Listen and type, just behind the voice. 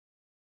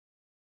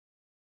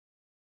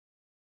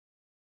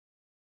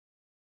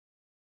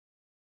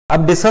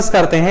अब डिस्कस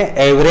करते हैं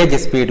एवरेज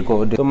स्पीड को।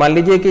 तो मान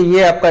लीजिए कि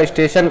ये आपका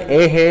स्टेशन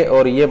ए है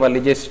और ये मान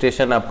लीजिए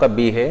स्टेशन आपका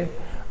बी है,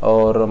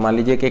 और मान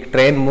लीजिए कि एक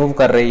ट्रेन मूव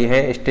कर रही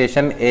है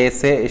स्टेशन ए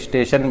से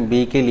स्टेशन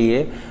बी के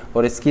लिए,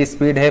 और इसकी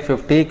स्पीड है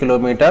 50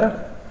 kilometre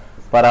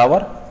per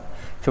hour.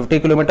 50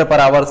 kilometre per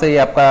hour से ये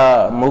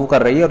आपका मूव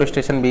कर रही है और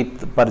स्टेशन बी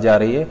पर जा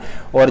रही है।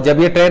 और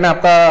जब ये ट्रेन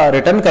आपका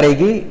रिटर्न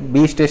करेगी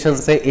बी स्टेशन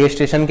से ए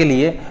स्टेशन के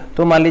लिए,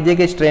 तो मान लीजिए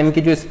कि इस ट्रेन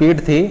की जो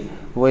स्पीड थी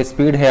वो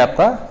स्पीड है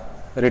आपका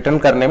रिटर्न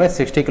करने में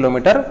 60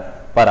 किलोमीटर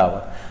पर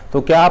आवर। तो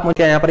क्या आप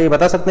मुझे यहाँ पर ये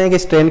बता सकते हैं कि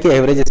इस ट्रेन की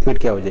एवरेज स्पीड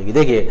क्या हो जाएगी?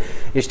 देखिए,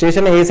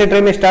 स्टेशन ए से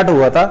ट्रेन स्टार्ट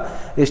हुआ था,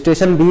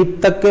 स्टेशन बी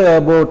तक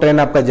वो ट्रेन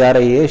आपका जा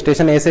रही है।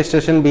 स्टेशन ए से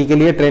स्टेशन बी के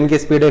लिए ट्रेन की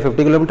स्पीड है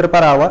 50 किलोमीटर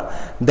पर आवर।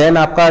 देन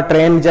आपका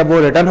ट्रेन जब वो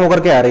रिटर्न होकर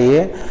के आ रही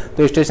है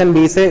तो स्टेशन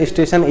बी से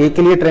स्टेशन ए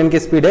के लिए ट्रेन की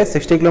स्पीड है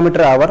 60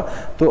 किलोमीटर आवर।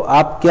 तो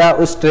आप क्या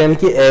उस ट्रेन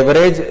की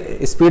एवरेज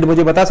स्पीड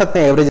मुझे बता सकते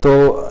हैं? एवरेज,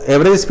 तो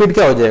एवरेज स्पीड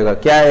क्या हो जाएगा?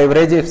 क्या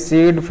average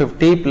speed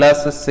 50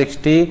 plus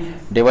 60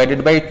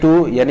 divided by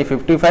 2 यानी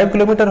 55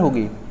 किलोमीटर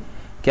होगी?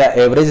 क्या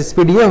एवरेज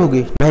स्पीड ये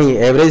होगी? नहीं,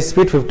 एवरेज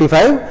स्पीड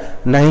 55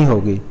 नहीं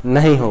होगी,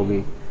 नहीं होगी।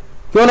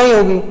 क्यों नहीं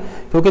होगी?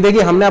 क्योंकि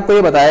देखिए हमने आपको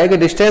ये बताया कि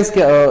डिस्टेंस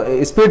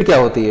स्पीड क्या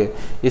होती है?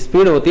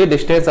 स्पीड होती है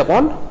डिस्टेंस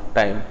अपॉन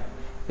टाइम।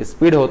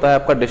 स्पीड होता है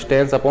आपका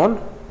डिस्टेंस अपॉन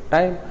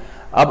टाइम।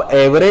 अब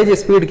एवरेज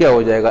स्पीड क्या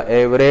हो जाएगा?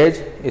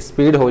 एवरेज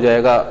स्पीड हो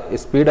जाएगा,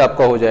 स्पीड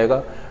आपका हो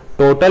जाएगा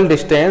total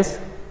distance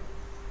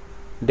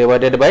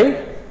divided by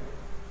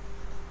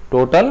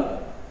total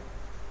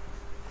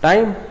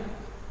time.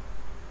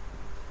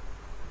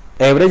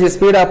 Average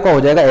speed आपका हो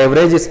जाएगा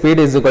average speed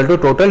is equal to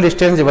total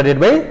distance divided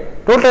by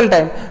total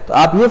time. तो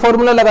आप ये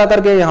फॉर्मूला लगा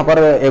करके यहाँ पर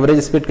एवरेज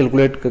स्पीड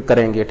कैलकुलेट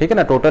करेंगे, ठीक है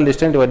ना, total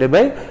distance divided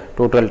by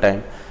total time.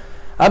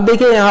 अब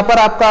देखिए यहाँ पर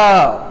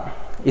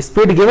आपका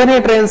स्पीड गिवन है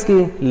ट्रेन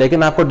की,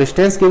 लेकिन आपको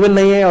डिस्टेंस गिवन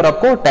नहीं है और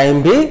आपको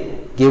टाइम भी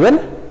गिवन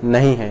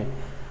नहीं है।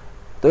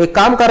 तो एक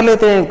काम कर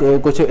लेते हैं,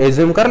 कुछ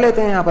एज्यूम कर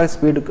लेते हैं यहाँ पर,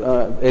 स्पीड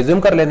एज्यूम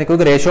कर लेते हैं,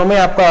 क्योंकि रेशो में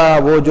आपका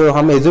वो जो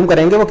हम एज्यूम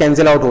करेंगे वो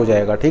कैंसिल आउट हो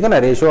जाएगा, ठीक है ना।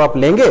 रेशो आप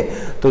लेंगे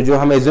तो जो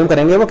हम एज्यूम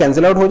करेंगे वो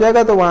कैंसिल आउट हो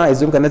जाएगा, तो वहाँ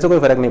एज्यूम करने से कोई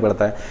फर्क नहीं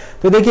पड़ता है।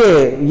 तो देखिए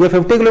ये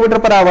 50 किलोमीटर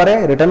पर आवर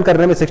है, रिटर्न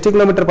करने में 60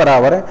 किलोमीटर पर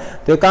आवर है।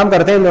 तो एक काम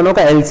करते हैं, इन दोनों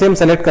का एलसीएम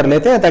सेलेक्ट कर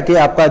लेते हैं ताकि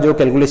आपका जो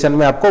कैलकुलेशन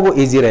में आपको वो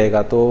ईजी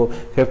रहेगा। तो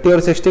 50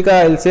 और 60 का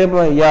एलसीएम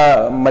या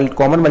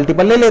कॉमन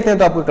मल्टीपल ले लेते हैं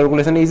तो आपको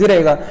कैलकुलेशन ईजी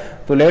रहेगा।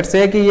 तो लेट्स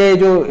से कि ये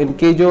जो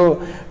इनकी जो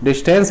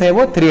डिस्टेंस है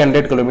वो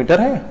 300 किलोमीटर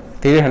है,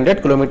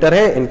 300 किलोमीटर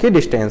है इनकी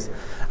डिस्टेंस।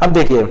 अब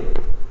देखिए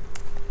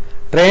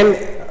ट्रेन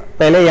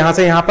पहले यहां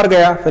से यहां पर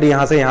गया, फिर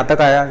यहां से यहां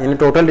तक आया, यानी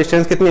टोटल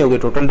डिस्टेंस कितनी होगी?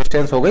 टोटल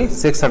डिस्टेंस हो गई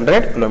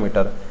 600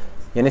 किलोमीटर,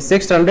 यानी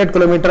 600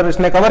 किलोमीटर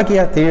इसने कवर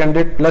किया।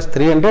 300 प्लस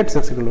 300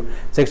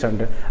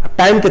 600। अब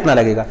टाइम कितना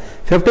लगेगा?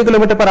 50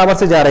 किलोमीटर पर आवर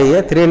से जा रही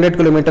है, 300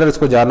 किलोमीटर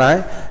इसको जाना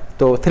है,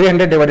 तो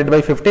 300 डिवाइडेड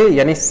बाई 50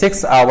 यानी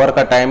 6 आवर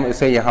का टाइम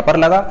इसे यहां पर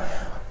लगा।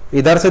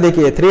 इधर से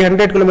देखिए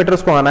 300 किलोमीटर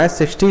उसको आना है,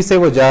 60 से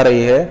वो जा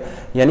रही है,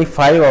 यानी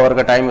 5 आवर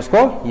का टाइम उसको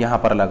यहां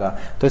पर लगा।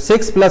 तो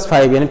 6 प्लस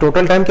 5 यानी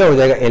टोटल टाइम क्या हो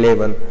जाएगा?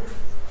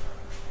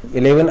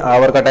 11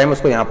 आवर का टाइम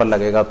उसको यहां पर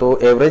लगेगा। तो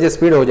एवरेज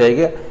स्पीड हो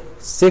जाएगी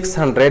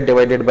 600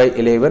 divided by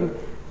 11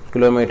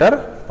 kilometre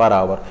per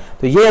hour.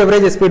 तो ये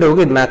एवरेज स्पीड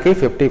होगी, ना कि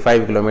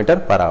 55 किलोमीटर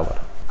पर आवर।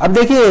 अब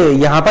देखिए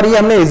यहाँ पर ये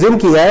हमने एज्यूम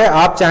किया है,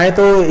 आप चाहें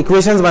तो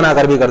इक्वेशंस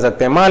बनाकर भी कर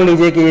सकते हैं। मान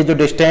लीजिए कि ये जो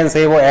डिस्टेंस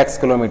है वो x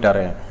किलोमीटर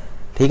है,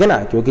 ठीक है ना,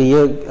 क्योंकि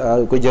ये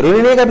कोई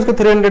जरूरी नहीं है कि इसको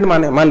 300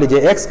 मान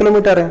लीजिए x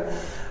किलोमीटर है।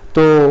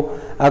 तो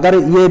अगर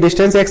ये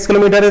डिस्टेंस x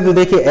किलोमीटर है तो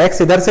देखिए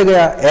x इधर से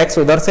गया, x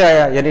उधर से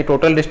आया, यानी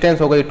टोटल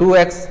डिस्टेंस हो गई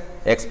 2x,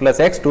 x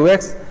plus x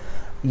 2x।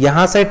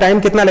 यहां से टाइम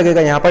कितना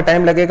लगेगा? यहां पर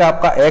टाइम लगेगा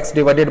आपका x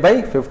डिवाइडेड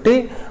बाई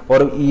 50,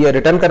 और ये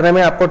रिटर्न करने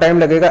में आपको टाइम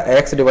लगेगा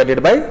x डिवाइडेड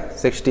बाई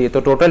 60। तो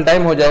टोटल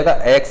टाइम हो जाएगा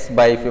x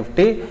by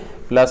 50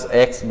 plus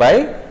x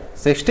by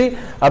 60।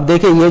 अब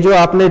देखिए ये जो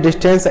आपने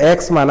डिस्टेंस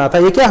x माना था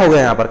ये क्या हो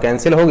गया? यहाँ पर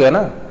कैंसिल हो गया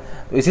ना।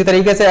 तो इसी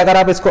तरीके से अगर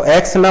आप इसको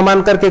x ना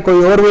मान करके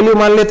कोई और वैल्यू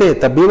मान लेते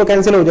तब भी वो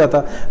कैंसिल हो जाता।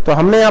 तो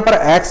हमने यहाँ पर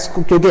x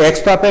को, क्योंकि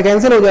x तो आपका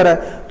कैंसिल हो जा रहा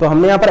है, तो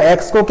हमने यहाँ पर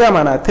x को क्या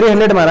माना है?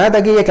 300 माना है,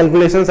 ताकि ये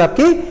कैलकुलेशंस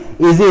आपकी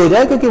इजी हो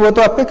जाए, क्योंकि वो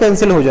तो आपका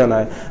कैंसिल हो जाना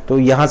है। तो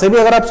यहाँ से भी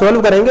अगर आप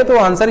सॉल्व करेंगे तो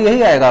आंसर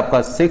यही आएगा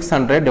आपका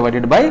 600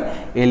 divided by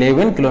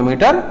 11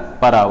 kilometre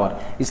per hour.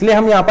 इसलिए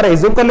हम यहाँ पर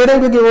एज्यूम कर ले रहे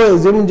हैं, क्योंकि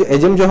वो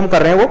एज्यूम जो हम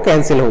कर रहे हैं वो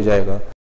कैंसिल हो जाएगा।